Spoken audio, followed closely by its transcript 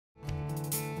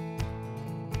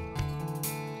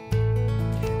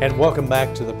And welcome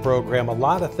back to the program. A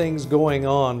lot of things going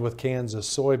on with Kansas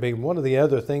soybean. One of the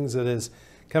other things that is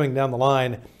coming down the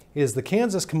line is the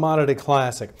Kansas Commodity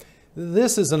Classic.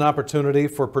 This is an opportunity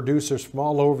for producers from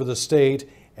all over the state,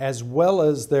 as well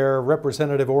as their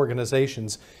representative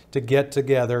organizations, to get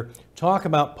together, talk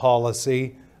about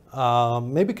policy,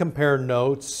 maybe compare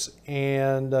notes,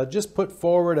 and just put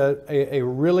forward a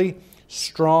really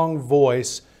strong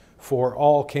voice for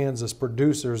all Kansas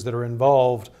producers that are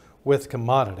involved with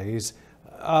commodities.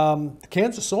 The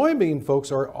Kansas soybean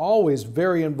folks are always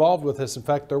very involved with this. In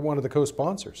fact, they're one of the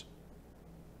co-sponsors.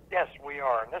 Yes, we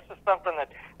are. And this is something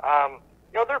that,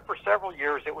 there for several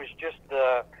years, it was just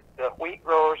the wheat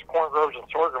growers, corn growers, and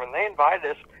sorghum, and they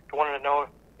invited us to wanting to know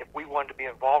if we wanted to be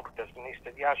involved with this. And he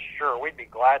said, yeah, sure, we'd be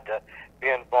glad to be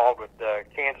involved with the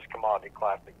Kansas Commodity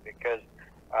Classic because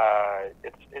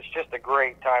it's just a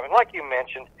great time. And like you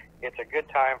mentioned, it's a good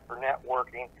time for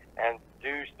networking and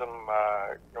do some,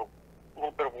 a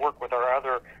little bit of work with our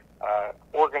other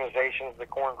organizations, the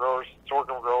corn growers,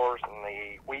 sorghum growers, and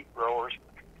the wheat growers,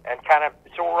 and kind of,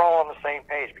 so we're all on the same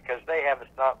page because they have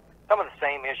some of the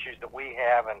same issues that we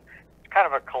have, and it's kind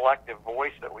of a collective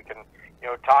voice that we can,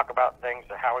 talk about things,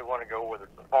 how we want to go, whether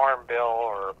it's the Farm Bill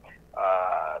or,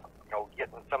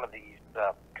 getting some of these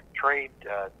trade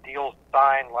deals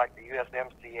signed like the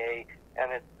USMCA,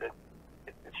 and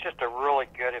it's just a really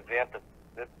good event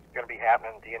that's going to be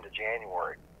happening at the end of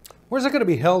January. Where's it going to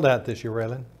be held at this year,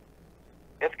 Raylen?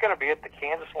 It's going to be at the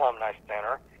Kansas Alumni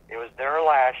Center. It was there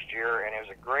last year, and it was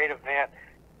a great event.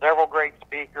 Several great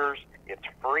speakers. It's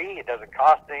free. It doesn't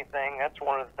cost anything. That's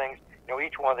one of the things.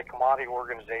 Each one of the commodity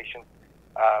organizations,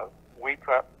 we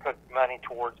put money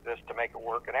towards this to make it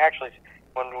work. And actually,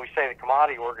 when we say the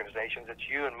commodity organizations, it's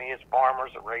you and me as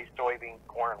farmers that raise soybean,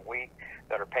 corn, and wheat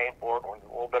that are paying for it. With a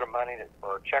little bit of money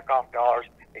for checkoff dollars,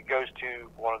 it goes to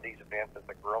one of these events. It's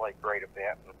a really great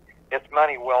event. And it's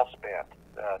money well spent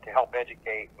to help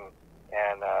educate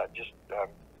and just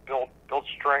build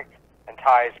strength and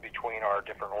ties between our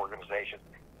different organizations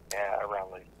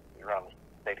around the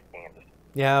state of Kansas.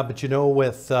 Yeah, but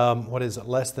with what is it,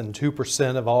 less than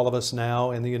 2% of all of us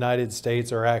now in the United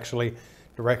States are actually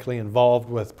directly involved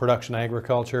with production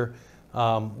agriculture.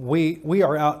 We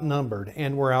are outnumbered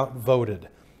and we're outvoted,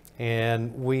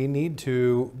 and we need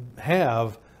to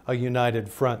have a united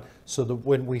front so that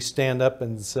when we stand up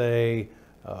and say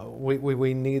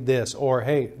we need this, or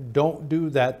hey, don't do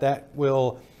that, that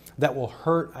will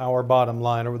hurt our bottom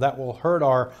line, or that will hurt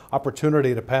our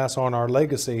opportunity to pass on our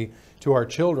legacy to our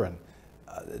children.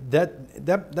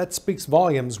 That speaks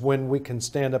volumes when we can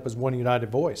stand up as one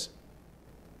united voice.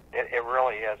 It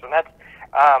really is, and that's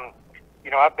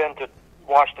I've been to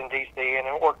Washington D.C.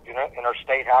 and worked in our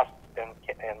state house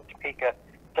in Topeka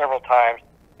several times,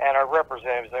 and our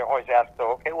representatives, they always ask,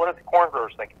 so okay, what do the corn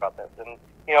growers think about this? And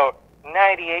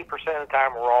 98% of the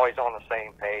time we're always on the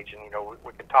same page, and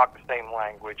we can talk the same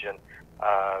language, and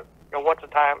once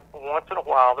in a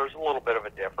while there's a little bit of a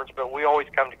difference, but we always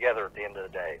come together at the end of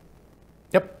the day.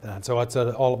 Yep, that's what it's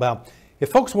all about.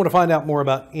 If folks want to find out more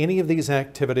about any of these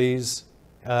activities,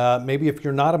 maybe if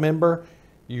you're not a member,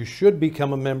 you should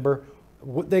become a member.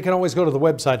 They can always go to the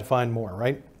website to find more,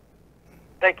 right?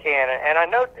 They can, and I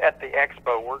know at the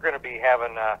expo we're going to be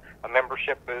having a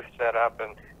membership booth set up,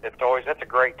 and that's a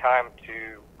great time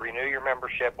to renew your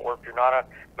membership, or if you're not a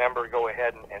member, go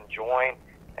ahead and join.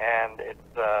 And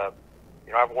it's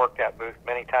I've worked that booth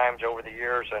many times over the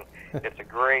years, and it's a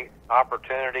great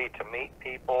opportunity to meet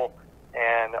people,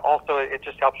 and also it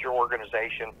just helps your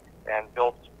organization and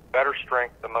builds better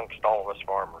strength amongst all of us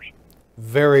farmers.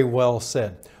 Very well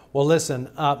said. Well, listen,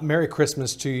 Merry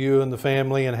Christmas to you and the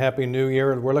family, and Happy New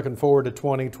Year. We're looking forward to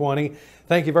 2020.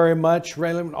 Thank you very much,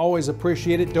 Raylen. Always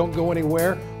appreciate it. Don't go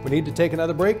anywhere. We need to take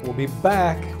another break. We'll be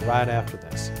back right after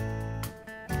this.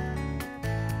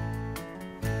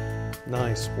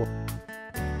 Nice work.